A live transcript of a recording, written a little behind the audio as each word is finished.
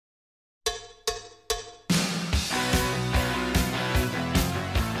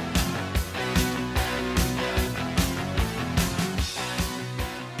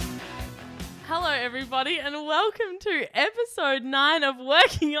everybody, and welcome to episode 9 of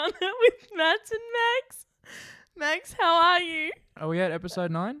Working on It with Mads and Max. Max, how are you? Are we at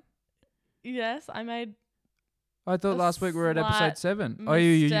episode 9? Yes, I made I thought A last week we were at slight episode 7. Oh,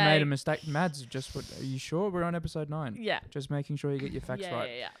 you made a mistake. mistake. Mads, are you sure we're on episode 9? Yeah. Just making sure you get your facts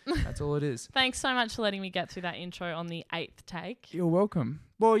right. Yeah. That's all it is. Thanks so much for letting me get through that intro on the 8th take. You're welcome.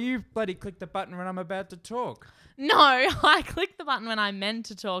 Well, you bloody clicked the button when I'm about to talk. No, I clicked the button when I meant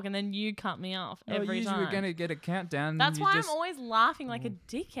to talk, and then you cut me off every usually time. we're going to get a countdown. That's you why just... I'm always laughing like a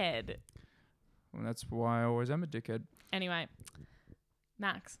dickhead. Well, that's why I always am a dickhead. Anyway,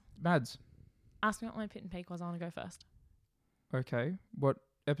 Max, Mads. ask me what my pit and peak was. I want to go first. Okay. What,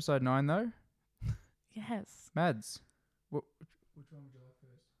 episode 9 though? Yes. Mads. Which one would you like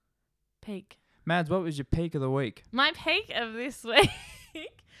first? Peak. Mads, what was your peak of the week? My peak of this week,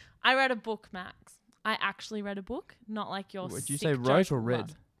 I read a book, Max. I actually read a book, not like your Did you sick say wrote joke or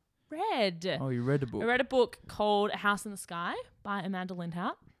read? was. Read. Oh, you read a book. I read a book called A House in the Sky by Amanda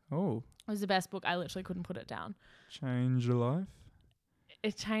Lindhout. Oh. It was the best book. I literally couldn't put it down. Change your life?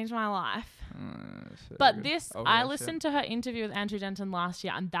 It changed my life. So But this, oh, I yes, listened to her interview with Andrew Denton last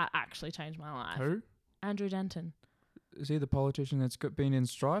year, and that actually changed my life. Who? Andrew Denton. Is he the politician that's been in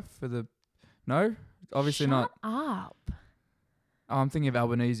strife for the... No? Obviously Shut not. up. Oh, I'm thinking of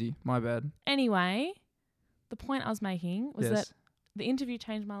Albanese. My bad. Anyway, the point I was making was Yes. that the interview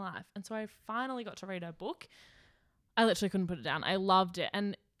changed my life. And so I finally got to read her book. I literally couldn't put it down. I loved it.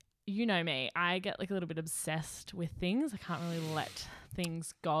 And you know me, I get like a little bit obsessed with things. I can't really let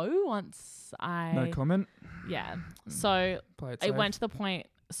things go once No comment. Yeah. So Play it it safe. went to the point.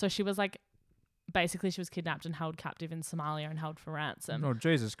 So she was like, basically she was kidnapped and held captive in Somalia and held for ransom. Oh,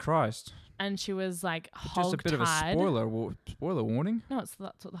 Jesus Christ. And she was like Just a bit of a hog-tied. spoiler warning. No, that's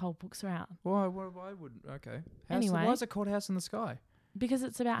what the whole book's about. Why would... Okay. Anyway. Why is it called House in the Sky? Because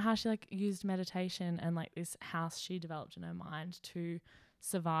it's about how she like used meditation and like this house she developed in her mind to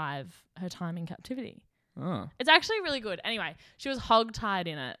survive her time in captivity. Oh. It's actually really good. Anyway, she was hog-tied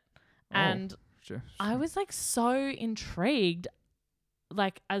in it. And I was like so intrigued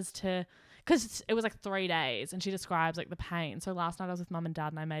like as to... Because it was like 3 days and she describes like the pain. So last night I was with mum and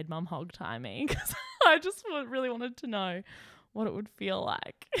dad and I made mum hog tie me because I just really wanted to know what it would feel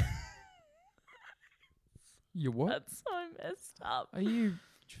like. You what? That's so messed up. Are you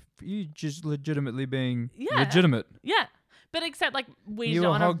just legitimately being Yeah. legitimate? Yeah. But except like we You did it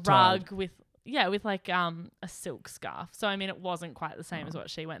were on a hog-tied. rug with like a silk scarf. So I mean it wasn't quite the same as what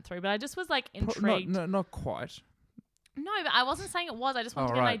she went through. But I just was like intrigued. Not quite. No, but I wasn't saying it was. I just wanted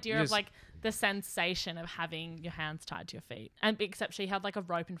to get an right. idea You of just- like the sensation of having your hands tied to your feet. And except she had like a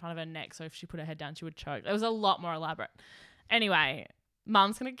rope in front of her neck, so if she put her head down, she would choke. It was a lot more elaborate. Anyway,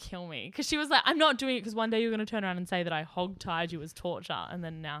 mum's going to kill me because she was like, I'm not doing it because one day you're going to turn around and say that I hog-tied you as torture. And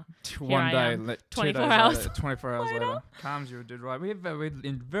then now One I day, am, 2 24 days hours later, 24 hours later. later. Calms you did right. We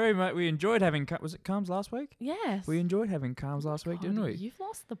enjoyed having... Was it Calms last week? yes. We enjoyed having Calms last week, didn't God, we? You've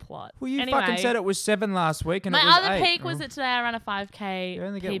lost the plot. Well, you Anyway, fucking said it was 7 last week and my it was other 8. peak was that today I ran a 5K You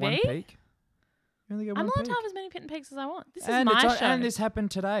only get PB. one peak. You only get I'm one allowed peak. to have as many pit and peaks as I want. This and is my it's show. And this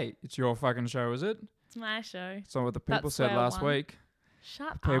happened today. It's your fucking show, is it? It's my show. It's not what the people That's said square last one. week. Shut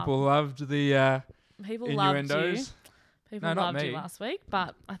up. People loved the People loved you. innuendos. People No, not loved you me. last week,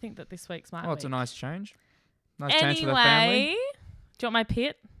 but I think that this week's my Oh, it's a week. nice change. Nice change for the family. Anyway, do you want my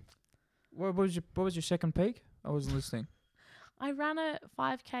pit? What was your second peak? I wasn't listening. I ran a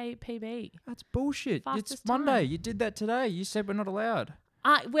 5K PB. That's bullshit. It's Fastest Monday. time. You did that today. You said we're not allowed.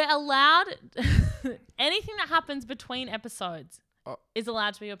 We're allowed anything that happens between episodes Oh. is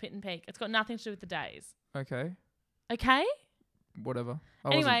allowed to be your pit and peak. It's got nothing to do with the days. Okay. Okay? Whatever. I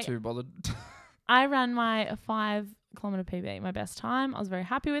Anyway. wasn't too bothered. I ran my 5-kilometer PB, my best time. I was very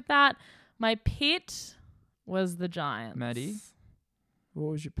happy with that. My pit was the Giants. Maddie? What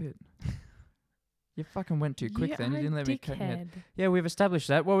was your pit? You fucking went too quick then. You didn't let me cut your head. Yeah, we've established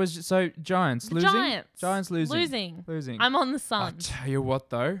that. What was Giants The losing? Giants. Giants losing. Losing. I'm on the I sun. tell you what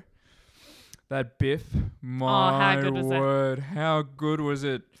though. That Biff, how my good was it? word, how good was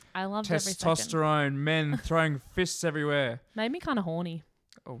it? I loved every second. Testosterone, men throwing fists everywhere. Made me kind of horny.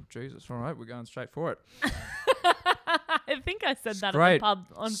 Oh, Jesus. All right, we're going straight for it. I think I said that at the Great. pub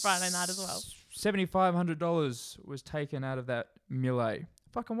on Friday night as well. $7,500 was taken out of that millet.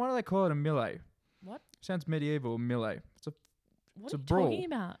 Fucking, why do they call it a millet? What? Sounds medieval, millet. What It's are a you brawl. talking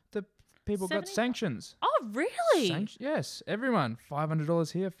about? People got 70 sanctions. Oh, really? Yes, everyone.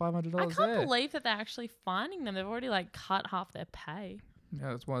 $500 here, $500 I can't there. believe that they're actually fining them. They've already like cut half their pay.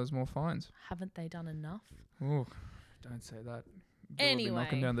 Yeah, that's why there's more fines. Haven't they done enough? Oh, don't say that. Bill will be knocking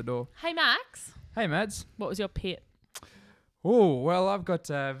Anyway. down the door. Hey, Max. Hey, Mads. What was your pit? Oh, well, I've got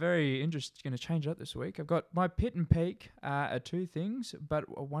very interesting. Going to change up this week. I've got my pit and peak are two things,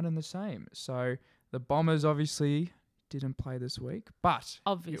 but one and the same. So the Bombers obviously didn't play this week, but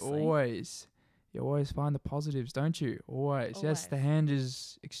obviously you always find the positives, don't you? Always. Yes, the hand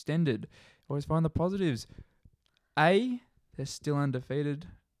is extended. Always find the positives. A, they're still undefeated,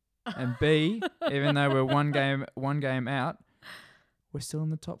 and B, even though we're one game out, we're still in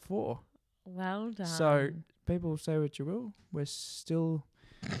the top 4. Well done. So people say what you will, we're still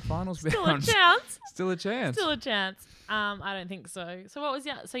finals bound. Still a chance. Still a chance. Still a chance. I don't think so. So what was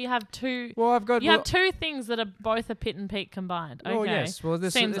so you have two? Well, have two things that are both a pit and peak combined. Okay. Well, yes. Well,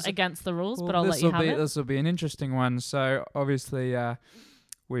 this seems against the rules, but I'll let you have it. This will be an interesting one. So obviously,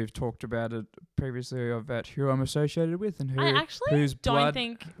 we've talked about it previously about who I'm associated with and who. I actually whose don't blood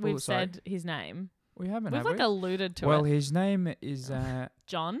think we've said his name. We haven't. We've alluded to it. Well, his name is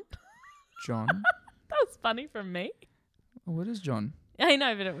John. John. That was funny from me. What is John? I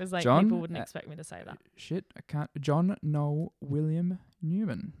know, but it was like John, people wouldn't expect me to say that. Shit, I can't. John Noel William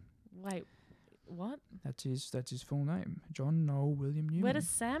Newman. Wait, what? That's his full name. John Noel William Newman. Where does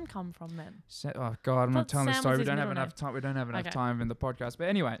Sam come from then? Oh God, I'm not telling the story. We don't have name. enough time. We don't have enough time in the podcast. But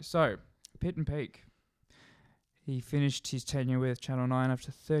anyway, so pit and peak. He finished his tenure with Channel 9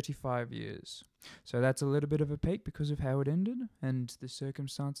 after 35 years. So that's a little bit of a peak because of how it ended and the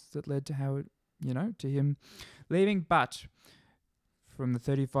circumstances that led to how it, to him leaving. But from the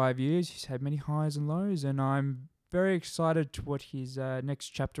 35 years, he's had many highs and lows, and I'm very excited to what his next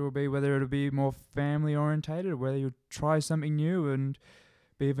chapter will be, whether it'll be more family orientated or whether he'll try something new and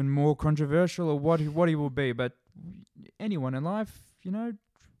be even more controversial or what he will be. But anyone in life,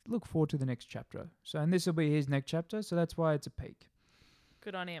 look forward to the next chapter. So, and this will be his next chapter, so that's why it's a peak.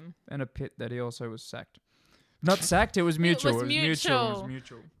 Good on him. And a pit that he also was sacked. Not sacked, it was mutual. It was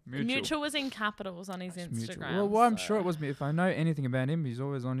mutual. Mutual was in capitals on his Instagram. Mutual. Well, I'm sure it was me. If I know anything about him, he's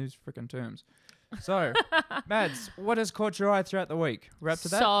always on his freaking terms. So, Mads, what has caught your eye throughout the week? We're up to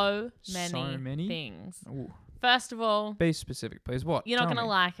that? So many things. Ooh. First of all, be specific, please. What? You're not going to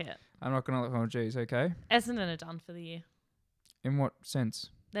like it. I'm not going to like. Oh, geez. Okay. Essendon are done for the year. In what sense?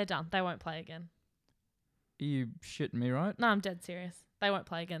 They're done. They won't play again. Are you shitting me, right? No, I'm dead serious. They won't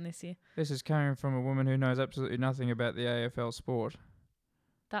play again this year. This is coming from a woman who knows absolutely nothing about the AFL sport.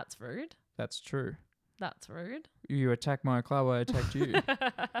 That's rude. That's true. That's rude. You attack my club, I attacked you.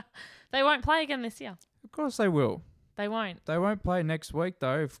 They won't play again this year. Of course they will. They won't. They won't play next week,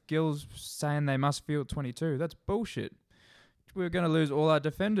 though, if Gill's saying they must field 22. That's bullshit. We're going to lose all our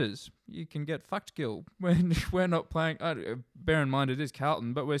defenders. You can get fucked, Gill. We're not playing. Bear in mind, it is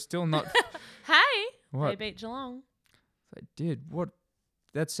Carlton, but we're still not. Hey! What? They beat Geelong. They did. What?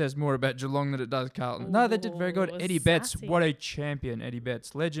 That says more about Geelong than it does Carlton. Ooh, no, they did very good. Eddie Betts, what a champion. Eddie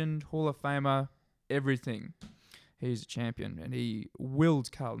Betts, legend, Hall of Famer, everything. He's a champion, and he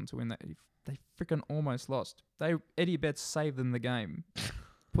willed Carlton to win that. They freaking almost lost. Eddie Betts saved them the game.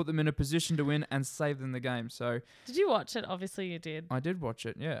 Put them in a position to win and save them the game. So, did you watch it? Obviously you did. I did watch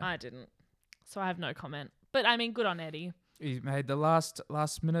it, yeah. I didn't. So I have no comment. But I mean, good on Eddie. He made the last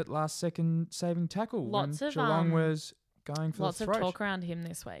second saving tackle when Geelong was going for the throat. Lots of talk around him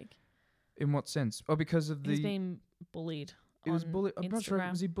this week. In what sense? Oh, because of he's been bullied. He was bullied. I'm not sure.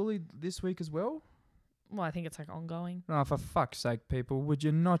 Was he bullied this week as well? Well, I think it's like ongoing. Oh, for fuck's sake, people! Would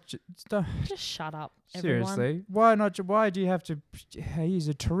you not just shut up? Seriously, everyone. Why not? Why do you have to? He's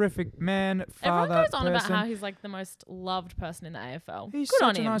a terrific man, father. Everyone goes on about how he's like the most loved person in the AFL. He's good such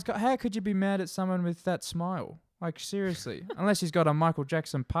on a him. nice guy. How could you be mad at someone with that smile? Like, seriously. Unless he's got a Michael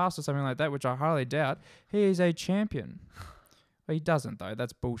Jackson pass or something like that, which I highly doubt. He is a champion. Well, he doesn't, though.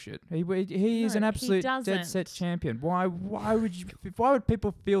 That's bullshit. He is an absolute dead set champion. Why would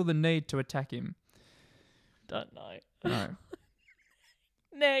people feel the need to attack him? Don't know. No.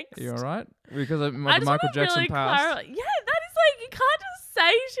 Next. Are you alright? Because of Michael Jackson pass. Yeah, that is like, you can't just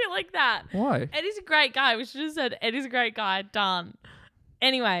say shit like that. Why? Eddie's a great guy. We should have said Eddie's a great guy. Done.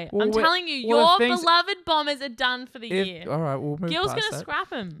 Anyway, I'm telling you, your beloved Bombers are done for the year. All right, we'll move Gill's past going to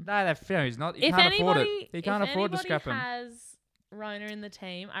scrap him. No, that's fair. He's not. He can't afford it. He can't afford to scrap him. If anybody has Rona in the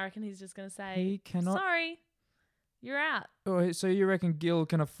team, I reckon he's just going to say, he cannot. Sorry, you're out. Oh, so you reckon Gill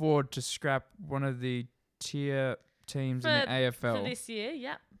can afford to scrap one of the tier teams in the AFL? For this year,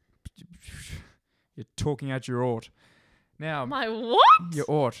 yep. You're talking out your ought. Now, my what? Your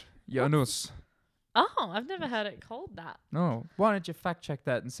ought. Your anus. Oh, I've never heard it called that. No. Why don't you fact check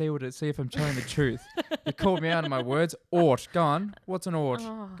that and see if I'm telling the truth? You called me out on my words. Ought. Go on. What's an ought?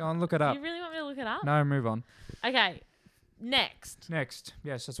 Oh, go on, look it up. You really want me to look it up? No, move on. Okay. Next.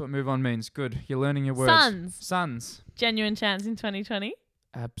 Yes, that's what move on means. Good. You're learning your words. Suns. Genuine chance in 2020?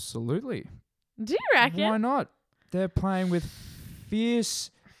 Absolutely. Do you reckon? Why not? They're playing with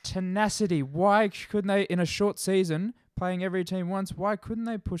fierce tenacity. Why couldn't they, in a short season, playing every team once, why couldn't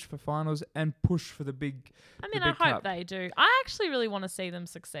they push for finals and push for the big I mean, the I big hope cup? they do. I actually really want to see them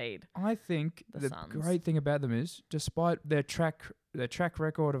succeed. I think The the Suns. great thing about them is, despite their track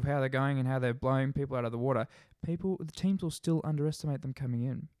record of how they're going and how they're blowing people out of the water, the teams will still underestimate them coming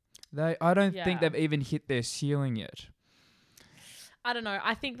in. I don't think Yeah. they've even hit their ceiling yet. I don't know.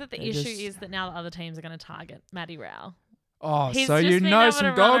 I think that the They issue just- is that now the other teams are going to target Matty Rao. Oh, He's so just you been know able some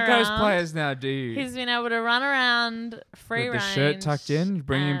to Gold run Coast around. players now, do you? He's been able to run around free With the range. shirt tucked in,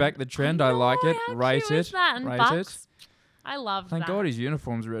 bringing back the trend. I know, like it. how Rate cute is it. that? And Rate Bucks. I love Thank that. God his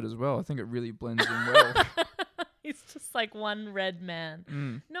uniform's red as well. I think it really blends in well. He's just like one red man.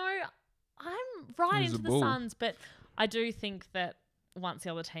 Mm. No, I'm right He's a into the bull. Suns, but I do think that once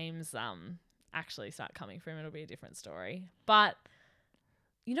the other teams actually start coming for him, it'll be a different story. But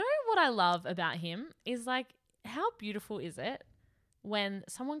you know what I love about him is like, how beautiful is it when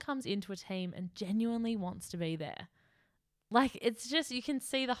someone comes into a team and genuinely wants to be there? Like, it's just, you can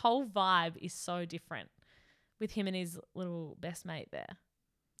see the whole vibe is so different with him and his little best mate there.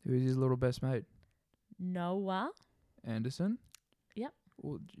 Who is his little best mate? Noah. Anderson? Yep.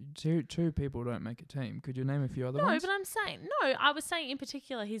 Well, two people don't make a team. Could you name a few other No, ones? but I was saying in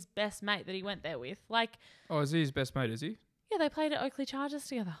particular his best mate that he went there with. Like, Oh, is he his best mate, is he? yeah, they played at Oakley Chargers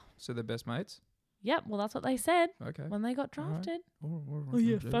together. So they're best mates? Yep, well, that's what they said Okay. when they got All right. drafted.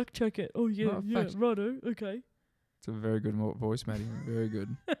 Geez. check it. Oh, No, fact- righto, okay. It's a very good voice, Maddie. Very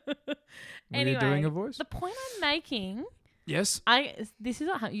good. Were Anyway, you doing a voice? The point I'm making, Yes. this is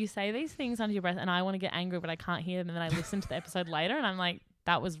what you say these things under your breath, and I want to get angry, but I can't hear them, and then I listen to the episode later, and I'm like,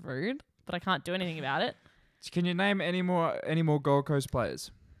 that was rude, but I can't do anything about it. Can you name any more Gold Coast players?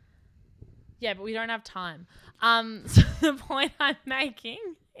 Yeah, but we don't have time. So the point I'm making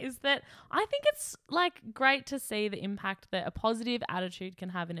is that I think it's like great to see the impact that a positive attitude can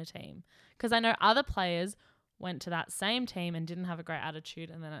have in a team. Because I know other players went to that same team and didn't have a great attitude,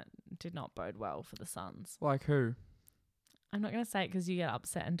 and then it did not bode well for the Suns. Like who? I'm not going to say it because you get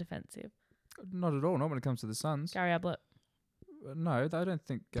upset and defensive. Not at all. Not when it comes to the Suns. Gary Ablett. No, I don't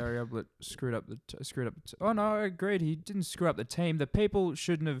think Gary Ablett screwed up. Oh no, I agreed. He didn't screw up the team. The people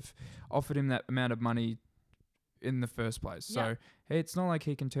shouldn't have offered him that amount of money in the first place. Yeah. So hey, it's not like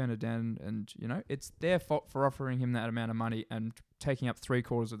he can turn it down. And it's their fault for offering him that amount of money and taking up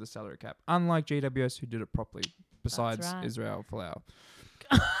 3/4 of the salary cap. Unlike GWS, who did it properly. Besides right. Israel Folau.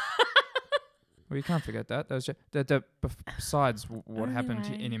 Well, you can't forget that. That was besides what happened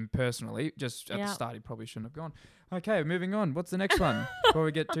Anyway. in him personally. Just at Yeah. the start, he probably shouldn't have gone. Okay, moving on. What's the next one before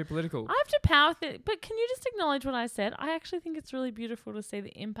we get too political? I have to power with it, but can you just acknowledge what I said? I actually think it's really beautiful to see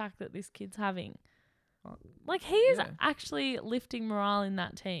the impact that this kid's having. Like, he is Yeah. actually lifting morale in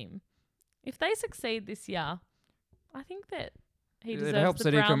that team. If they succeed this year, I think that he It deserves helps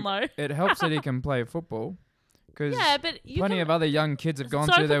the that he Brownlow. It helps that he can play football because Yeah, but you plenty can, of other young kids have gone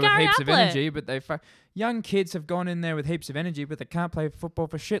So through could there with Gary heaps of Ablett. energy, but young kids have gone in there with heaps of energy, but they can't play football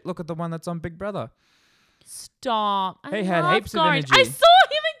for shit. Look at the one that's on Big Brother. stop. He I had love heaps of Gorringe. energy. I saw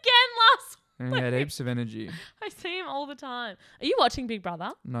him again last. And he had heaps of energy. I see him all the time. Are you watching Big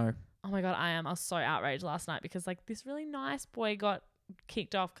Brother? No. Oh my God, I am. I was so outraged last night because like this really nice boy got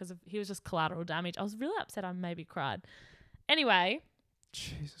kicked off because he was just collateral damage. I was really upset. I maybe cried. Anyway,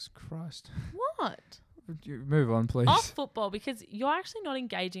 Jesus Christ. what? You move on, please. Off football, because you're actually not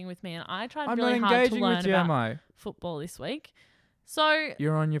engaging with me, and I tried I'm really not hard to engaging learn with you, about am I? football this week. So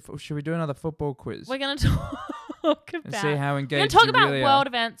You're on your. Should we do another football quiz we're going to talk and about. see how We're engaged going to talk you about really world are?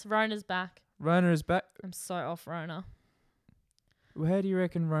 events. Rona's back. Rona is back. I'm so off Rona. Well, how do you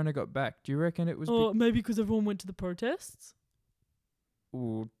reckon Rona got back? Do you reckon it was? Maybe because everyone went to the protests.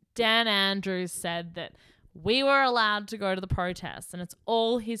 Ooh, Dan Andrews said that we were allowed to go to the protests, and it's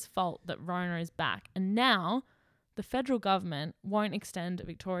all his fault that Rona is back. And now the federal government won't extend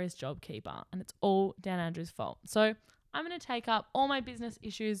Victoria's JobKeeper, and it's all Dan Andrews' fault. So I'm going to take up all my business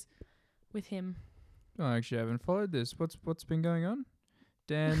issues with him. I actually haven't followed this. What's been going on?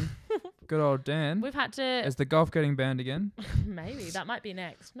 Dan, good old Dan. We've had to... Is the golf getting banned again? Maybe. That might be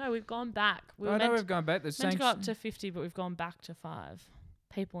next. No, we've gone back. We were I know meant we've gone back. There's to go up to 50, but we've gone back to 5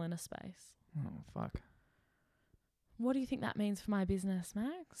 people in a space. Oh, fuck. What do you think that means for my business,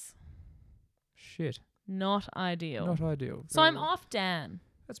 Max? Shit. Not ideal. Not ideal. So I'm off Dan.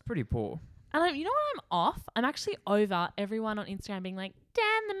 That's pretty poor. And you know what I'm off? I'm actually over everyone on Instagram being like, Dan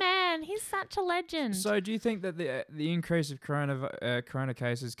the man, he's such a legend. So do you think that the increase of corona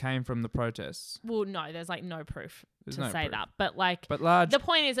cases came from the protests? Well, no, there's like no proof There's to no say proof. that. But like, But large. the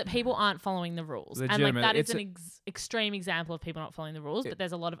point is that people aren't following the rules. And like Legitimate. that is It's an extreme example of people not following the rules. But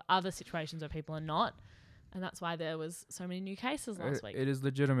there's a lot of other situations where people are not. And that's why there was so many new cases last week. It is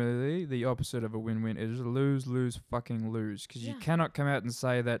legitimately the opposite of a win-win. It is a lose, fucking lose. Because you cannot come out and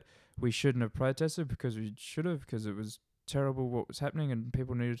say that we shouldn't have protested because we should have, because it was terrible what was happening and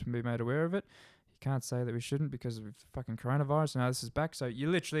people needed to be made aware of it. You can't say that we shouldn't because of fucking coronavirus. Now this is back. So you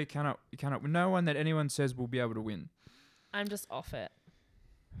literally cannot, no one that anyone says will be able to win. I'm just off it.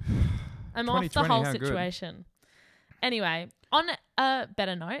 I'm off the whole situation. Good. Anyway, on a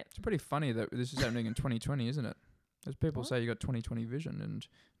better note. It's pretty funny that this is happening in 2020, isn't it? As people say you got 2020 vision and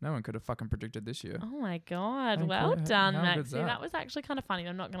no one could have fucking predicted this year. Oh my God. Well done, Maxie. That was actually kind of funny.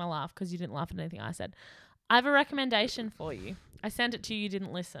 I'm not going to laugh because you didn't laugh at anything I said. I have a recommendation for you. I sent it to you. You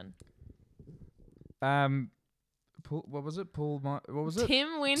didn't listen. What was it? What was it?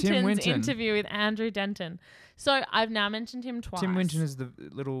 Tim Winton's interview with Andrew Denton. So I've now mentioned him twice. Tim Winton is the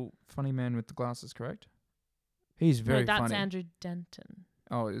little funny man with the glasses, correct? He's very funny. That's Andrew Denton.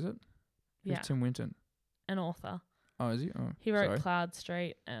 Oh, is it? Yeah. Who's Tim Winton? An author. Oh, is he? Oh, he wrote Cloud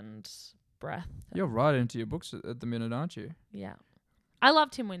Street and Breath. You're right into your books at the minute, aren't you? Yeah. I love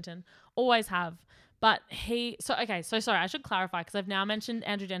Tim Winton. Always have. But sorry, I should clarify because I've now mentioned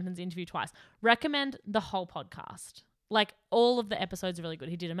Andrew Denton's interview twice. Recommend the whole podcast. Like, all of the episodes are really good.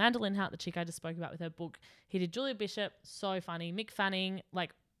 He did Amanda Linhart, the chick I just spoke about with her book. He did Julia Bishop, so funny. Mick Fanning,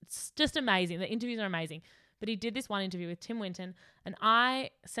 like, it's just amazing. The interviews are amazing. But he did this one interview with Tim Winton, and I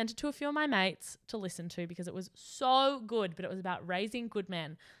sent it to a few of my mates to listen to because it was so good, but it was about raising good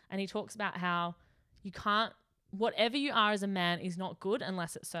men. And he talks about how you can't, whatever you are as a man is not good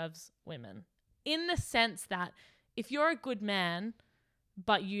unless it serves women. In the sense that if you're a good man,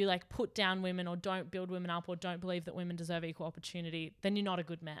 but you like put down women or don't build women up or don't believe that women deserve equal opportunity, then you're not a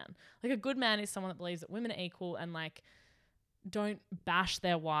good man. Like, a good man is someone that believes that women are equal and like don't bash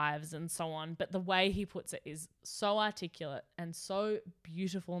their wives and so on. But the way he puts it is so articulate and so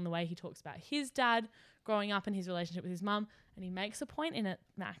beautiful in the way he talks about his dad growing up and his relationship with his mum. And he makes a point in it,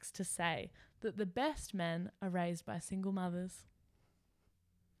 Max, to say that the best men are raised by single mothers.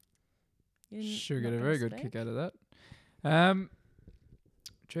 Sure, get a very good kick out of that.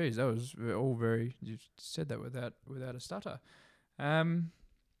 Geez, that was all very. You said that without a stutter.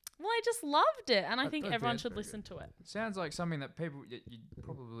 Well, I just loved it, and I think everyone should listen to it. Sounds like something that people you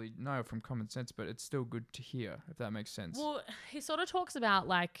probably know from common sense, but it's still good to hear, if that makes sense. Well, he sort of talks about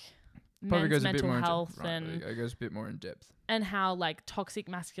like probably men's mental health and it goes a bit more in depth, and how like toxic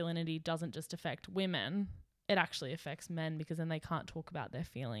masculinity doesn't just affect women; it actually affects men because then they can't talk about their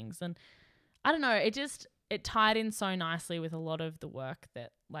feelings. And I don't know, it tied in so nicely with a lot of the work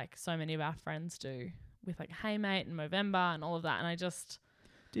that like so many of our friends do with like Hey Mate and Movember and all of that, and I just.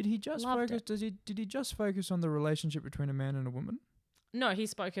 Did he just focus on the relationship between a man and a woman? No, he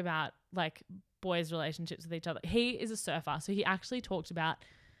spoke about like boys' relationships with each other. He is a surfer, so he actually talked about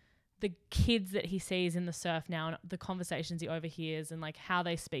the kids that he sees in the surf now and the conversations he overhears and like how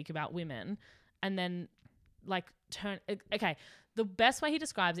they speak about women, and then like the best way he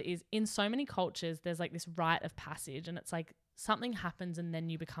describes it is in so many cultures there's like this rite of passage, and it's like something happens and then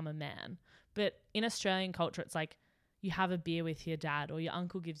you become a man. But in Australian culture, it's like you have a beer with your dad or your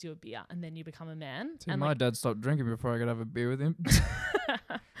uncle gives you a beer and then you become a man. See, my dad stopped drinking before I could have a beer with him.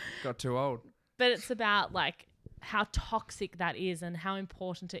 Got too old. But it's about like how toxic that is and how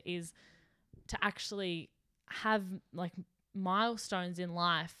important it is to actually have like milestones in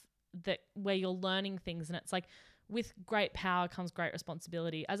life that where you're learning things, and it's like with great power comes great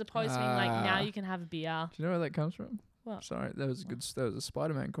responsibility, as opposed to being like, now you can have a beer. Do you know where that comes from? What? Sorry, that was a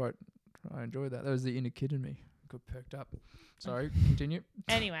Spider-Man quote. I enjoyed that. That was the inner kid in me. Got perked up. Sorry, continue.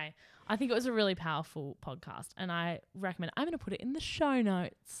 Anyway, I think it was a really powerful podcast, and I recommend. I'm going to put it in the show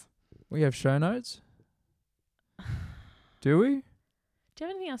notes. We have show notes. Do we? Do you have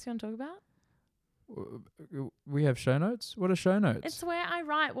anything else you want to talk about? We have show notes. What are show notes? It's where I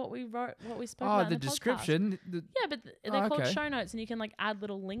write what we spoke about. Oh, the description. Yeah, but they're called show notes, and you can like add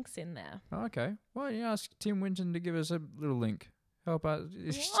little links in there. Oh, okay. Why don't you ask Tim Winton to give us a little link? Help us.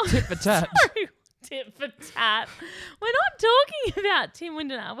 Tit for tat. Sorry. Tit for tat. We're not talking about Tim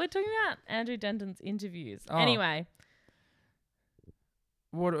Winton. We're talking about Andrew Denton's interviews. Oh. Anyway.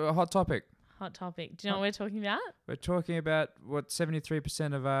 What a hot topic. Hot topic. Do you know what we're talking about? We're talking about what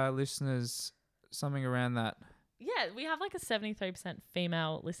 73% of our listeners, something around that. Yeah, we have like a 73%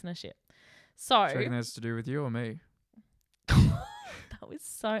 female listenership. So. Do you reckon that's to do with you or me? That was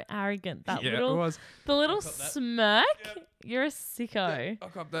so arrogant. That yeah, little, it was. The little smirk. Yep. You're a sicko. Yeah, I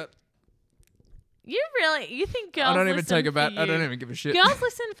cop that. You think girls listen for you? I don't even take it back. I don't even give a shit. Girls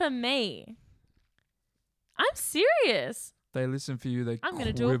listen for me. I'm serious. They listen for you. I'm going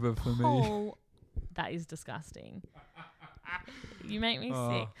to do a poll. That is disgusting. You make me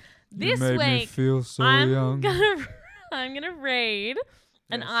sick. This you made me week, feel so I'm young. gonna read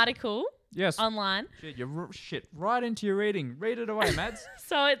an Yes. article Yes. online. Shit, right into your reading. Read it away, Mads.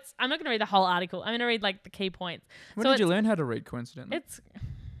 So I'm not gonna read the whole article. I'm gonna read like the key points. When So did you learn how to read, coincidentally?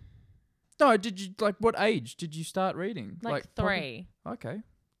 No, did you, what age did you start reading? like 3. Okay.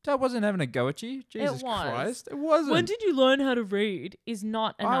 So I wasn't having a go at you. Jesus was. Christ. It wasn't. When did you learn how to read? Is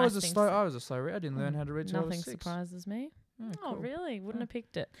not a I nice was a thing. slow reader. I didn't learn how to read till I was Nothing 6. surprises me. Yeah, Oh, cool. really? Wouldn't Yeah. have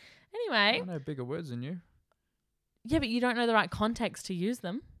picked it. Anyway, I know bigger words than you. yeah, but you don't know the right context to use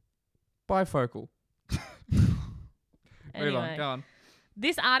them. Bifocal. Move on. Anyway, Go on.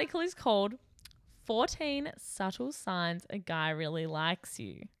 this article is called 14 Subtle Signs a Guy Really Likes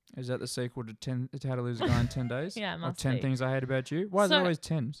You. Is that the sequel to How to Lose a Guy in 10 Days? Yeah, it Or must 10 be. Things I Hate About You? Why is it So, always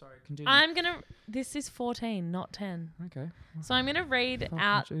 10? Sorry, continue. This is 14, not 10. Okay. So I'm going to read Fucking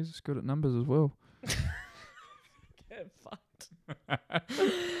out. Jesus, good at numbers as well. Get fucked.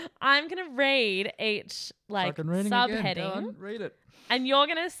 I'm going to read each Fucking reading again. Go subheading. on, read it. And you're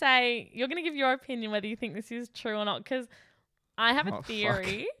going to give your opinion whether you think this is true or not. Because I have Oh, a fuck.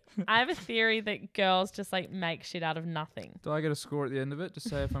 theory. I have a theory that girls just like make shit out of nothing. Do I get a score at the end of it to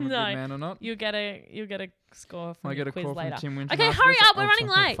say if I'm a No, good man or not? You'll get a score from I your get a quiz call later. from Tim Winton. Okay, after hurry this? up, we're Oh, running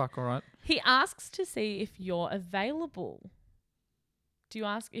fuck, oh, late. Fuck, all right. He asks to see if you're available. Do you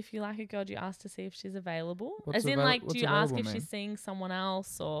ask if you like a girl? Do you ask to see if she's available? What's As in, what's do you ask available if mean? she's seeing someone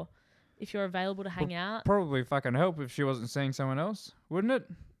else or if you're available to hang out? Probably fucking help if she wasn't seeing someone else, wouldn't it?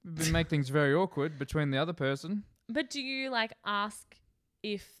 It would make things very awkward between the other person. But do you like ask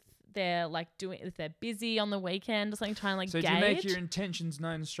if they're like if they're busy on the weekend or something, trying to like So gauge? do you make your intentions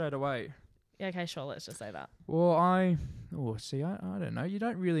known straight away? Yeah, okay, sure. Let's just say that. Well, I don't know. You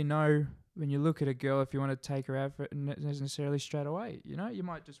don't really know when you look at a girl if you want to take her out for it necessarily straight away. You know, you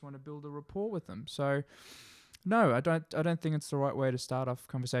might just want to build a rapport with them. So, no, I don't think it's the right way to start off a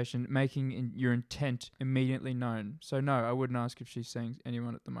conversation, making your intent immediately known. So, no, I wouldn't ask if she's seeing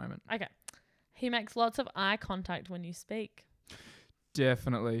anyone at the moment. Okay. He makes lots of eye contact when you speak.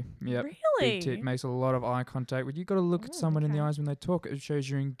 Definitely. Yep. Really? Big tit makes a lot of eye contact. But you got to look at someone in the okay. eyes when they talk. It shows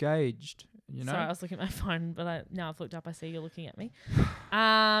you're engaged. You know. Sorry, I was looking at my phone, but now I've looked up. I see you're looking at me.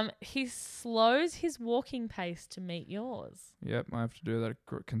 He slows his walking pace to meet yours. Yep, I have to do that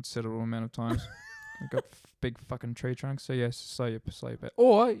a considerable amount of times. I've got big fucking tree trunks, so yes, slow your pace.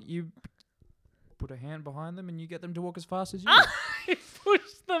 Or you put a hand behind them and you get them to walk as fast as you. You push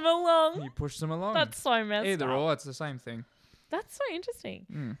them along. You push them along. That's so messed Either up. or, it's the same thing. That's so interesting.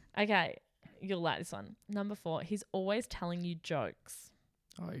 Mm. Okay, you'll like this one. Number 4, he's always telling you jokes.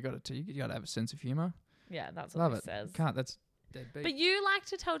 Oh, you got to have a sense of humor. Yeah, that's what Love he it. says. Can't. That's deadbeat. But you like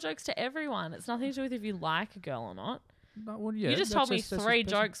to tell jokes to everyone. It's nothing to do with if you like a girl or not. No, well, yeah, you just that's told me that's 3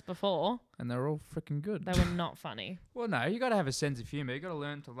 personal. jokes before. And they're all freaking good. They were not funny. Well, no, you got to have a sense of humor. You got to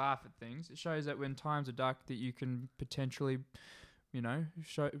learn to laugh at things. It shows that when times are dark, that you can potentially, you know,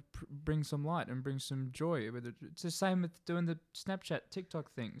 bring some light and bring some joy. It's the same with doing the Snapchat,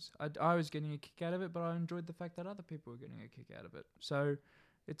 TikTok things. I was getting a kick out of it, but I enjoyed the fact that other people were getting a kick out of it. So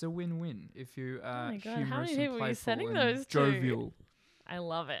it's a win-win if you are Oh my God, humorous how many and people are you playful sending and those to? jovial. I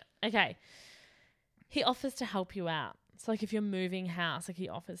love it. Okay. He offers to help you out. So like if you're moving house, like he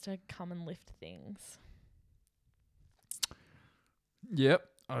offers to come and lift things. Yep,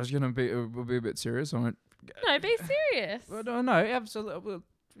 I was gonna be a bit serious. I went. No, be serious. Well, no, absolutely.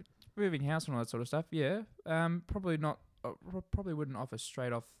 Moving house and all that sort of stuff. Yeah, probably not. Probably wouldn't offer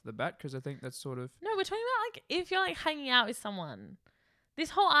straight off the bat because I think that's sort of. No, we're talking about like if you're like hanging out with someone. This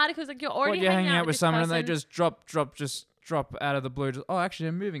whole article is like you're already you're hanging out with this someone person. and they just drop out of the blue. Just, oh, actually,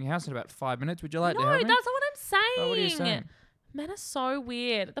 I'm moving house in about 5 minutes. Would you like No, to help that's me? not what I'm saying. Oh, what are you saying? Men are so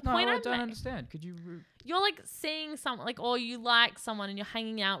weird. The No, point I I'm don't ma- understand. Could you? You're like seeing someone like or you like someone and you're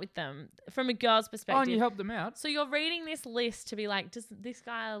hanging out with them from a girl's Oh, perspective. and you help them out. So you're reading this list to be like, does this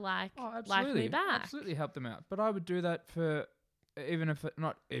guy like Absolutely, me back? absolutely help them out. But I would do that for even if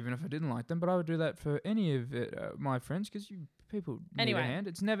I didn't like them. But I would do that for any of my friends because people need Anyway. a hand.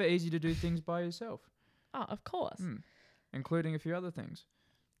 It's never easy to do things by yourself, Oh, of course. including a few other things.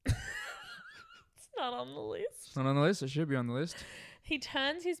 It's not on the list. It's not on the list. It should be on the list. He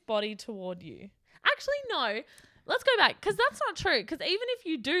turns his body toward you. Actually, no. Let's go back because that's not true. Because even if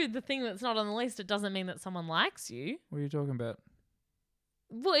you do the thing that's not on the list, it doesn't mean that someone likes you. What are you talking about?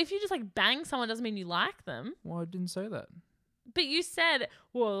 Well, if you just like bang someone, doesn't mean you like them. Well, I didn't say that. But you said,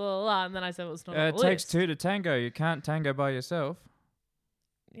 well, and then I said, well, it's not on It the takes list. 2 to tango. You can't tango by yourself.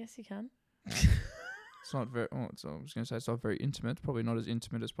 Yes, you can. It's not very. I was going to say it's not very intimate. Probably not as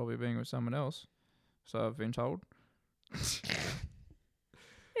intimate as probably being with someone else. So I've been told.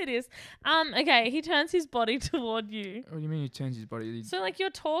 It is. Okay, he turns his body toward you. What do you mean he turns his body? So like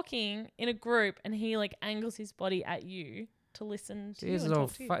you're talking in a group and he like angles his body at you to listen to you and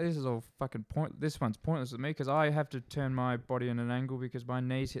talk to you. This is all fucking point. This one's pointless with me because I have to turn my body in an angle because my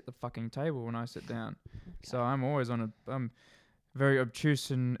knees hit the fucking table when I sit down. Okay. So I'm always I'm very obtuse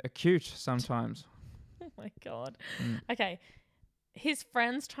and acute sometimes. Oh my God. Okay. His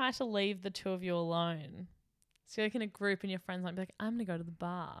friends try to leave the two of you alone. So you're like in a group and your friends might be like, I'm going to go to the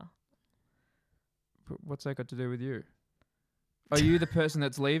bar. But what's that got to do with you? Are you the person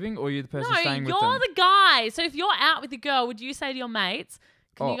that's leaving or are you the person staying with them? No, you're the guy. So if you're out with a girl, would you say to your mates,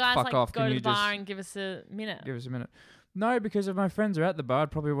 can you guys like go to the bar and give us a minute? Give us a minute. No, because if my friends are at the bar,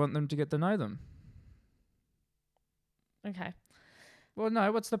 I'd probably want them to get to know them. Okay. Well,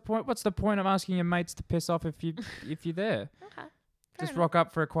 no, what's the point? What's the point of asking your mates to piss off if you're there? Okay. Just rock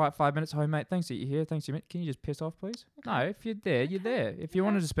up for a quiet 5 minutes. Hi, mate. Thanks that you're here. Thanks, you mate. Can you just piss off, please? Okay. No, if you're there, you're there. If you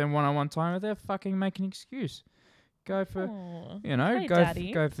wanted to spend one-on-one time with her, fucking make an excuse. Go for,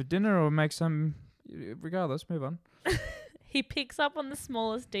 go for dinner or make some. Regardless, move on. He picks up on the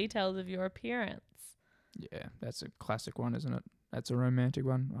smallest details of your appearance. Yeah, that's a classic one, isn't it? That's a romantic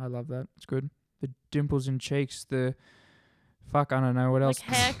one. I love that. It's good. The dimples in cheeks, the fuck, I don't know what else.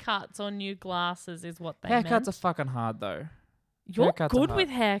 Like haircuts or new glasses is what they meant. Haircuts are fucking hard though. You're good with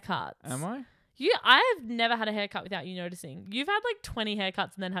haircuts. Am I? I've never had a haircut without you noticing. You've had like 20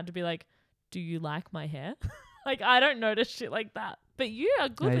 haircuts and then had to be like, do you like my hair? Like, I don't notice shit like that. But you are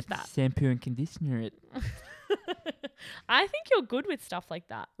good with that. Shampoo and conditioner it. I think you're good with stuff like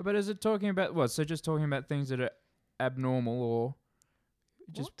that. But is it talking about what? So just talking about things that are abnormal or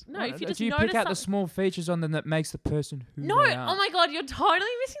just... What? No, if you just do you pick out the small features on them that makes the person who No, they are? Oh my God, you're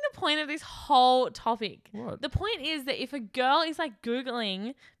totally missing the point of this whole topic. What? The point is that if a girl is like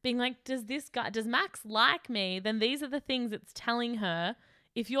Googling, being like, does Max like me? Then these are the things it's telling her.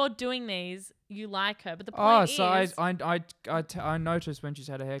 If you're doing these, you like her. But the point is... Oh, so I noticed when she's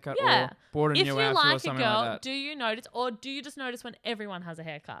had a haircut or bought a new outfit or something like that. If you like a girl, do you notice? Or do you just notice when everyone has a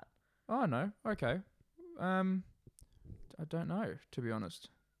haircut? Oh, no. Okay. I don't know, to be honest.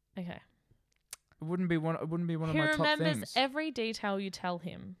 Okay. It wouldn't be one of my top things. He remembers every detail you tell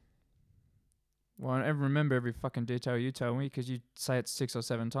him. Well, I never remember every fucking detail you tell me because you say it 6 or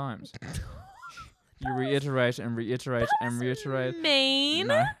 7 times. You reiterate and reiterate and reiterate. Mean.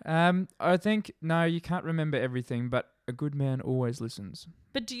 No. I think you can't remember everything, but a good man always listens.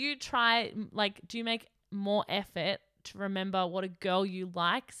 But do you make more effort to remember what a girl you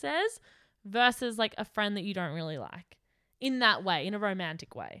like says versus like a friend that you don't really like? In that way, in a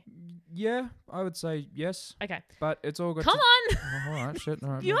romantic way. Yeah, I would say yes. Okay. But it's all got on. Oh, all right, shit. All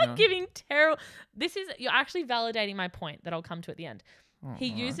right, you are giving terrible... You're actually validating my point that I'll come to at the end. Oh, he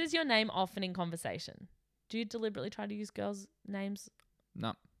uses your name often in conversation. Do you deliberately try to use girls' names?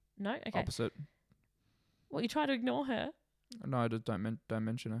 No. No? Okay. Opposite. Well, you try to ignore her? No, I just don't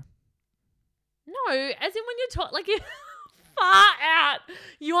mention her. No, as in when you're talking... Like, far out.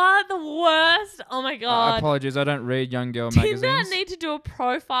 You are the worst. Oh my God. Apologies, I don't read young girl magazines. Tinder need to do a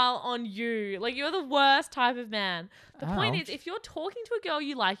profile on you. Like, you're the worst type of man. The point is, if you're talking to a girl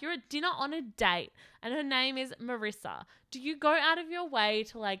you like, you're at dinner on a date and her name is Marissa, do you go out of your way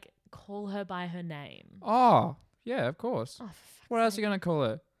to like call her by her name? Oh, yeah, of course. Oh, what else are you going to call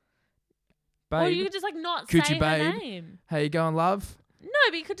her? Babe? Or you could just like not Coochie say babe. her name. How you going, love? No,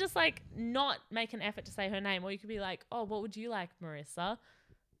 but you could just like not make an effort to say her name. Or you could be like, oh, what would you like, Marissa?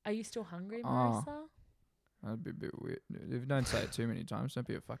 Are you still hungry, Marissa? That'd be a bit weird. If you don't say it too many times, don't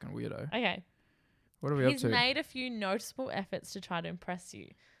be a fucking weirdo. Okay. What are we up to? He's made a few noticeable efforts to try to impress you.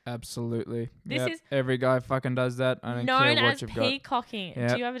 Absolutely. This is every guy fucking does that. I don't care what you've got. Known as peacocking.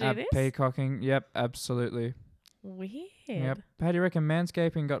 Do you ever do this? Peacocking. Yep, absolutely. Weird. Yep. How do you reckon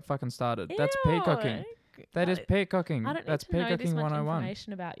manscaping got fucking started? Ew. That's peacocking. That is peacocking. I don't That's need to know this much 101.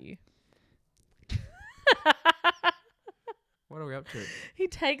 information about you. What are we up to? He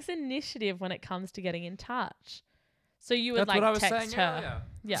takes initiative when it comes to getting in touch. So you would That's what I was text saying her. earlier.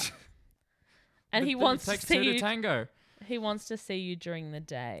 Yeah. And he wants to see you. Tango. He wants to see you during the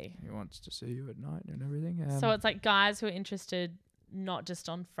day. He wants to see you at night and everything. So it's like guys who are interested not just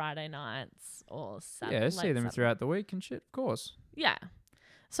on Friday nights or Saturday. Yeah, see them throughout the week and shit, of course. Yeah.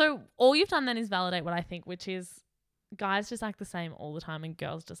 So all you've done then is validate what I think, which is guys just act the same all the time and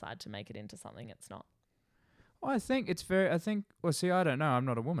girls decide to make it into something it's not. I think it's very, well, see, I don't know. I'm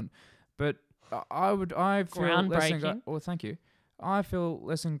not a woman. But I feel groundbreaking. Well, thank you. I feel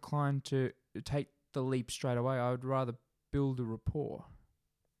less inclined to take the leap straight away. I would rather build a rapport.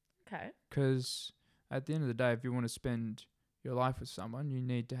 Okay. Because at the end of the day, if you want to spend your life with someone, you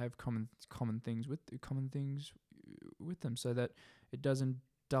need to have common things with them, so that it doesn't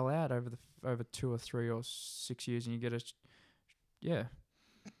dull out over 2 or 3 or 6 years, and you get yeah.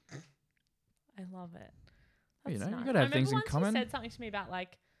 I love it. You That's know, nice. you gotta have things in once common. You said something to me about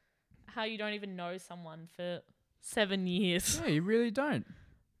like how you don't even know someone for 7 years. Yeah, you really don't.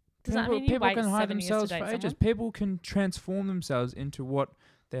 Does that mean you people wait can 7 hide years to themselves date for ages. someone? People can transform themselves into what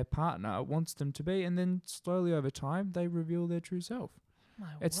their partner wants them to be, and then slowly over time they reveal their true self. My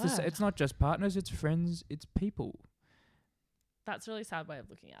It's word. it's not just partners, it's friends, it's people. That's a really sad way of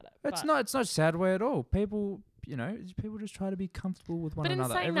looking at it. It's not a sad way at all. People, you know, people just try to be comfortable with one but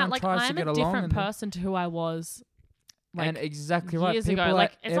another. in saying Everyone that, like, tries I'm to get a along, different and person to who I was and exactly right. years People ago. are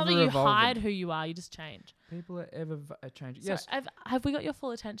Like, it's not that ever you evolving. hide who you are, you just change. People are ever changing. So Yes. have we got your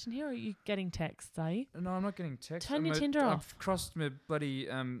full attention here, or are you getting texts, are you? No, I'm not getting texts. Turn your Tinder off. I've crossed my bloody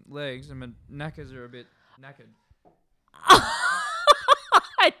legs, and my knackers are a bit knackered.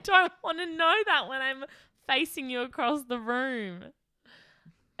 I don't want to know that when I'm facing you across the room.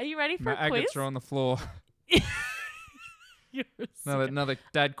 Are you ready for My a quiz? agates are on the floor. You're a Another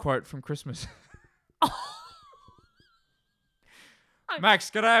dad quote from Christmas. I'm- Max,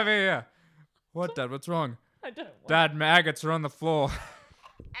 get over here. What, Dad? What's wrong? I don't want Dad, my agates are on the floor.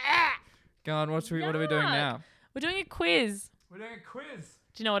 Go on, what are we doing Yuck. now? We're doing a quiz. We're doing a quiz.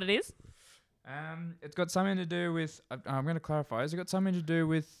 Do you know what it is? It's got something to do with. I'm going to clarify. Has it got something to do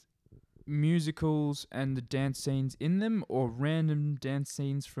with musicals and the dance scenes in them, or random dance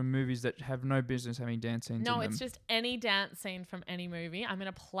scenes from movies that have no business having dance scenes in them? No, it's just any dance scene from any movie. I'm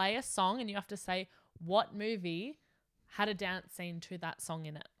going to play a song and you have to say what movie had a dance scene to that song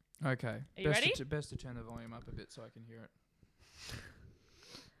in it. Okay. Are you ready? Best to turn the volume up a bit so I can hear it.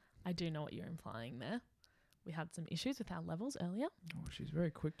 I do know what you're implying there. We had some issues with our levels earlier. Oh, she's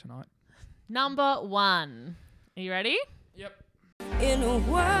very quick tonight. Number 1. Are you ready? Yep. In a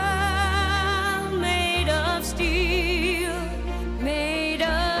world made of steel, made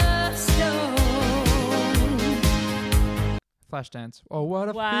of stone. Flashdance. Oh, what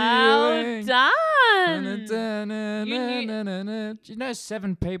a Well feeling. done. You know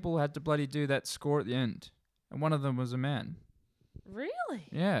 7 people had to bloody do that score at the end, and one of them was a man. Really?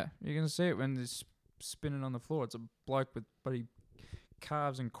 Yeah, you can see it when it's spinning on the floor. It's a bloke with bloody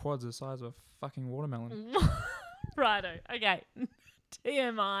calves and quads the size of a fucking watermelon. Righto. Okay.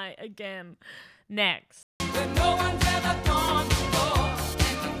 TMI again. Next. That no one's ever gone before.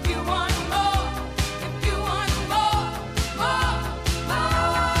 If you want more, if you want more,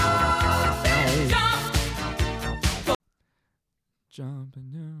 jump.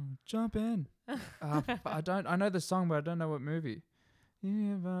 Jump in. I know the song, but I don't know what movie.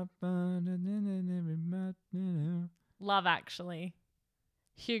 Love Actually.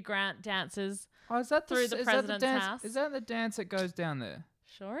 Hugh Grant dances. Oh, is that Through the President's dance? house. Is that the dance that goes down there?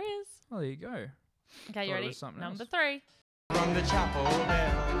 Sure is. Oh, there you go. Okay, Thought you it ready? was something Number else. 3. From the chapel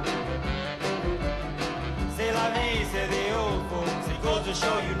bell. C'est la vie, say the old folks. It goes to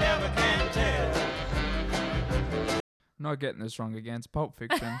show you never can tell. Not getting this wrong again. It's Pulp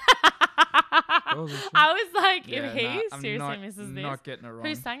Fiction. I was like, if he seriously misses this, not getting it wrong.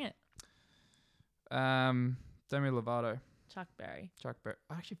 who sang it? Demi Lovato. Chuck Berry. Chuck Berry.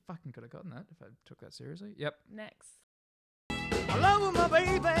 I actually fucking could have gotten that if I took that seriously. Yep. Next. I love my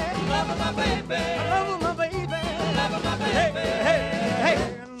baby. Love my baby. I love my baby. Love my baby. Hey, hey,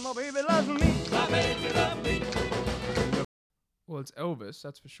 hey. And my baby loves me. My baby loves me. Well, it's Elvis,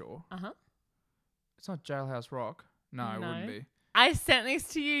 that's for sure. Uh-huh. It's not Jailhouse Rock. No, it wouldn't be. I sent this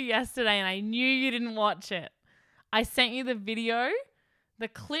to you yesterday and I knew you didn't watch it. I sent you the video, the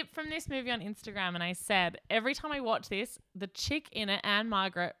clip from this movie on Instagram, and I said, every time I watch this, the chick in it, Anne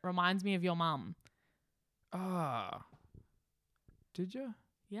Margaret, reminds me of your mum. Ah. Did you?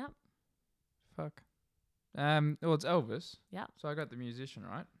 Yep. Fuck. Well, it's Elvis. Yep. So I got the musician,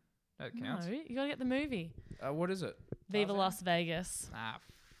 right? That counts. No, you got to get the movie. What is it? Viva Tarzan? Las Vegas. Ah,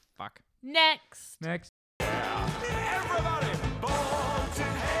 fuck. Next. Next. Everybody, born to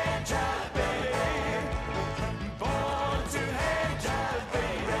hate child, baby. Born to hate child,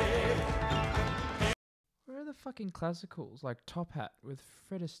 baby. Where are the fucking classicals? Like Top Hat with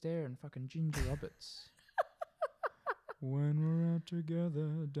Fred Astaire and fucking Ginger Roberts. When we're out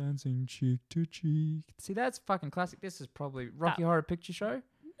together, dancing cheek to cheek. See, that's fucking classic. This is probably Rocky Horror Picture Show.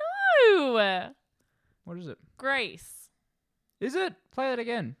 No. What is it? Grace. Is it? Play it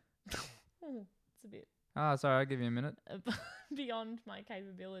again. It's a bit Ah, sorry, I'll give you a minute. beyond my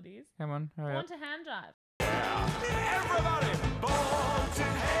capabilities. Come on, hurry I up. want to hand drive. Everybody, born to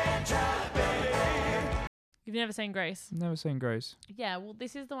hate child, baby. You've never seen Grace? Never seen Grace. Yeah, well,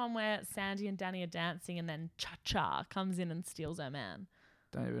 this is the one where Sandy and Danny are dancing and then Cha-Cha comes in and steals her man.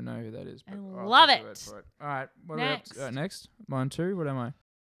 Don't even know who that is. I But I'll love take your it. word for it. All right, what are we up Next. to? Next. Mine too. What am I?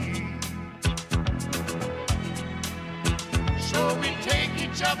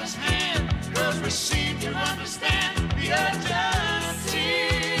 each other's hand. Girls, we seem to understand the urgency.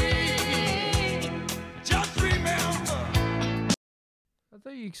 Just remember. I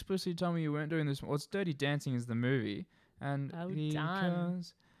thought you explicitly told me you weren't doing this. Well, it's Dirty Dancing is the movie. And Oh,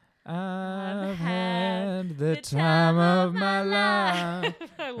 because I've had the time of my life.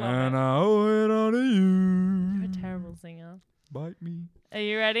 I love And it. I owe it all to you. You're a terrible singer. Bite me. Are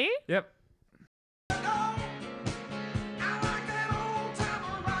you ready? Yep.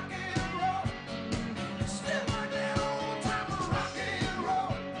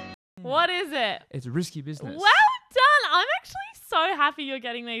 What is it? It's risky business. Well done. I'm actually so happy you're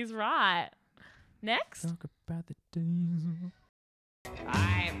getting these right. Next. Talk about the days.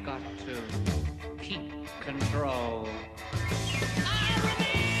 I've got to keep control. I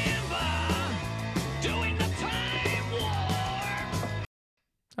remember doing the time warp.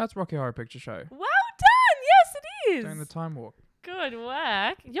 That's Rocky Horror Picture Show. Well done. Yes, it is. Doing the time walk. Good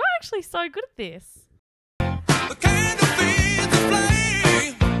work. You're actually so good at this. The candle feeds the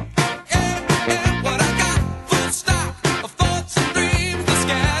flame. Yeah, what I got, full stock of thoughts and dreams to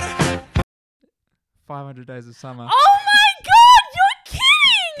scatter. 500 Days of Summer. Oh my God, you're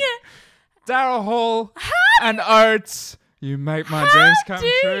kidding. Daryl Hall How and Oates. You make my How dreams come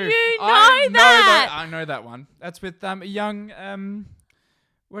do true. you I know that? I know that one. That's with young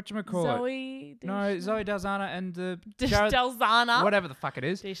whatchamacallit? Zoe. No, Zoe Dalzana and Jared, Delzana. whatever the fuck it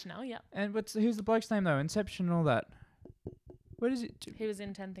is. Deschanel, yep. And who's the bloke's name though? Inception and all that. What is it? He was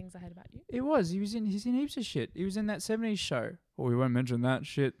in 10 Things I Hate About You. He's in heaps of shit. He was in that 70s show. Oh, we won't mention that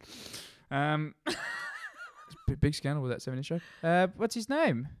shit. It's a big scandal with that 70s show. What's his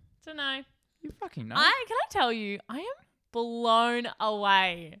name? Don't know. You fucking know. Can I tell you, I am blown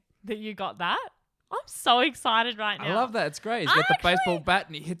away that you got that. I'm so excited right now. I love that. It's great. He's I got the actually- baseball bat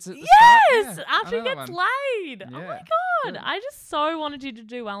and he hits it at the Yes, start. after I he know that gets one. laid. Oh Yeah, my God. good. I just so wanted you to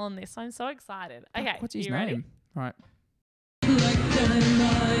do well on this. I'm so excited. Okay. What's his you ready? name? Right.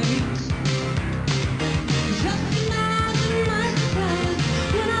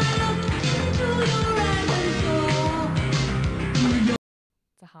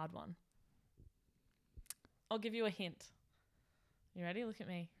 It's a hard one. I'll give you a hint. You ready? Look at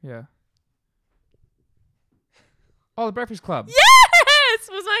me. Yeah. Oh, The Breakfast Club. Yes!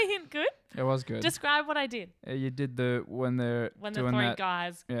 Was my hint good? It was good. Describe what I did You did when they're when the doing three that.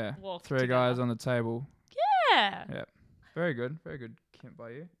 guys Yeah. walked Three together. guys on the table. Yeah. Yeah. Very good. Very good. Can't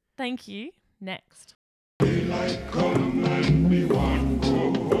buy you. Thank you. Next.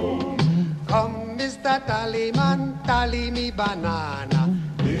 Come, Mr. Tallyman, tally me banana.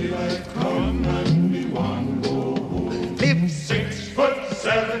 Come and me one go home. Live 6 foot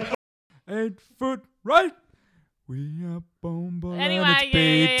 7. 8 foot right. We are Bomba. Anyway, and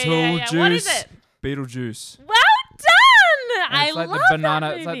it's yeah. Beetlejuice. What is it? Beetlejuice. Well done! And I it's like love the banana.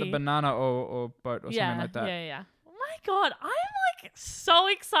 that It's like the movie. banana or boat or something like that. Yeah. Oh my God, I'm like so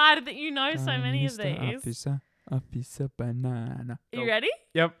excited that you know so many of these. Officer banana. You ready?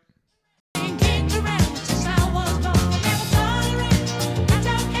 Yep.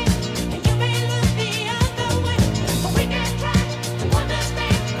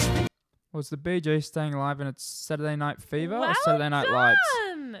 Well, it's the BG Staying Alive and it's Saturday Night Fever or Saturday Night Lights?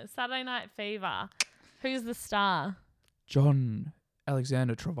 done! Saturday Night Fever. Who's the star? John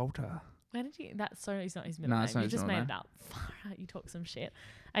Alexander Travolta. Where did you? That's so. He's not his middle No, it's name. not You his just middle made name. it up. Far out. You talk some shit.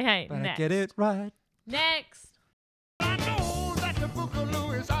 Okay, But next. I get it right. Next. I know that the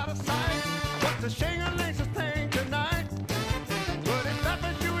Boogaloo is out of sight, but the shing-a-ling's a thing tonight. But if that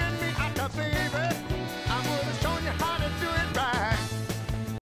was you and me out there, baby, I would have shown you how to do it right.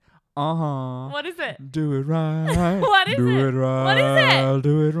 What is it? Do it right. What is do it? it right. What is it?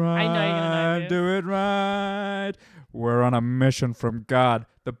 Do it right. I know you're gonna know this. Do it right. We're on a mission from God.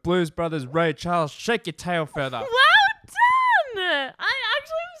 The Blues Brothers, Ray Charles, shake your tail further. Well done! I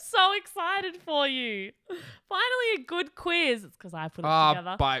actually am so excited for you. Finally, a good quiz. It's because I put it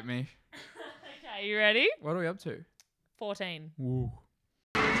together. Bite me. Okay, you ready? What are we up to? 14. Woo.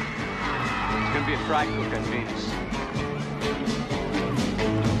 It's going to be a fry cook at Venus.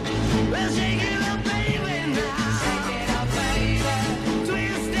 Well, shake it up, baby, now. Shake it up, baby.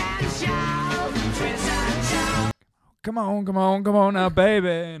 Twist and shout. Twist and shout. Come on now,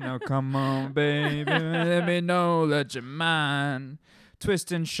 baby. Now come on, baby. Let me know that you're mine.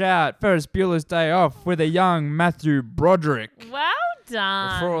 Twist and shout. Ferris Bueller's Day Off with a young Matthew Broderick. Well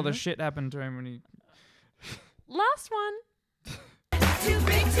done. Before all the shit happened to him when he... Last one. Too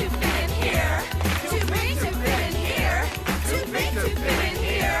big to fit in here. Too big to fit in here. Too big to fit in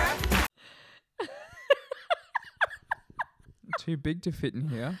here. Too big to fit in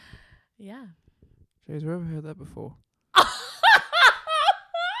here. Yeah. Jeez, where have I heard that before?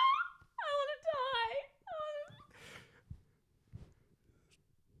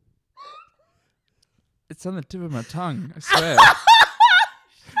 It's on the tip of my tongue. I swear. Shut up!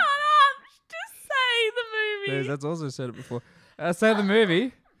 Just say the movie. That's also said it before. Say the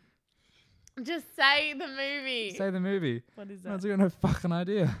movie. Just say the movie. Say the movie. What is I've that? got no fucking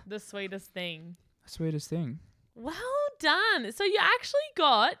idea. The sweetest thing. Sweetest thing. Well done. So you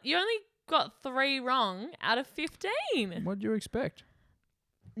only got 3 wrong out of 15. What do you expect?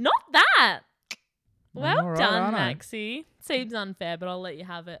 Not that. Well all right, done, aren't I? Maxie. Seems unfair, but I'll let you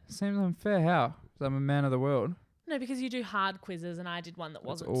have it. Seems unfair. How? 'Cause I'm a man of the world. No, because you do hard quizzes and I did one that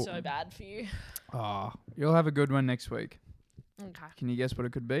wasn't all- so bad for you. Oh, you'll have a good one next week. Okay. Can you guess what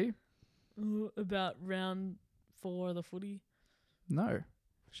it could be? About round 4 of the footy. No.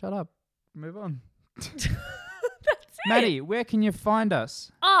 Shut up. Move on. That's it. Maddie, where can you find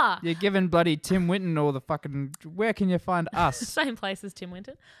us? Ah, You're giving bloody Tim Winton all the fucking... Where can you find us? same place as Tim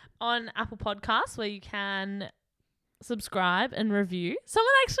Winton on Apple Podcasts, where you can subscribe and review.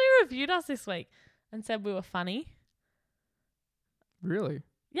 Someone actually reviewed us this week and said we were funny. Really?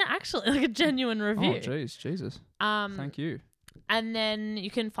 Yeah, actually, like a genuine review. Oh, jeez. Jesus. Um, Thank you. And then you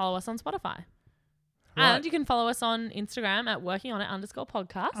can follow us on Spotify. Right. And you can follow us on Instagram at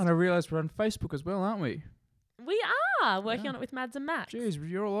workingonit_podcast. And I realise we're on Facebook as well, aren't we? We are working Yeah. on it with Mads and Max. Jeez,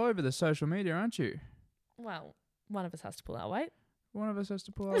 you're all over the social media, aren't you? Well, one of us has to pull our weight. One of us has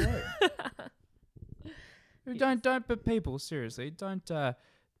to pull our weight. But people, seriously, don't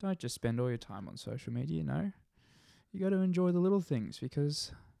just spend all your time on social media, you know? You got to enjoy the little things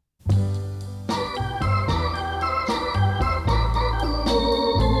because...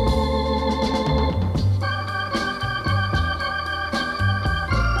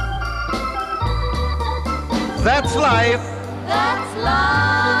 That's life. That's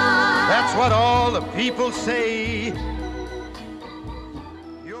life. That's what all the people say.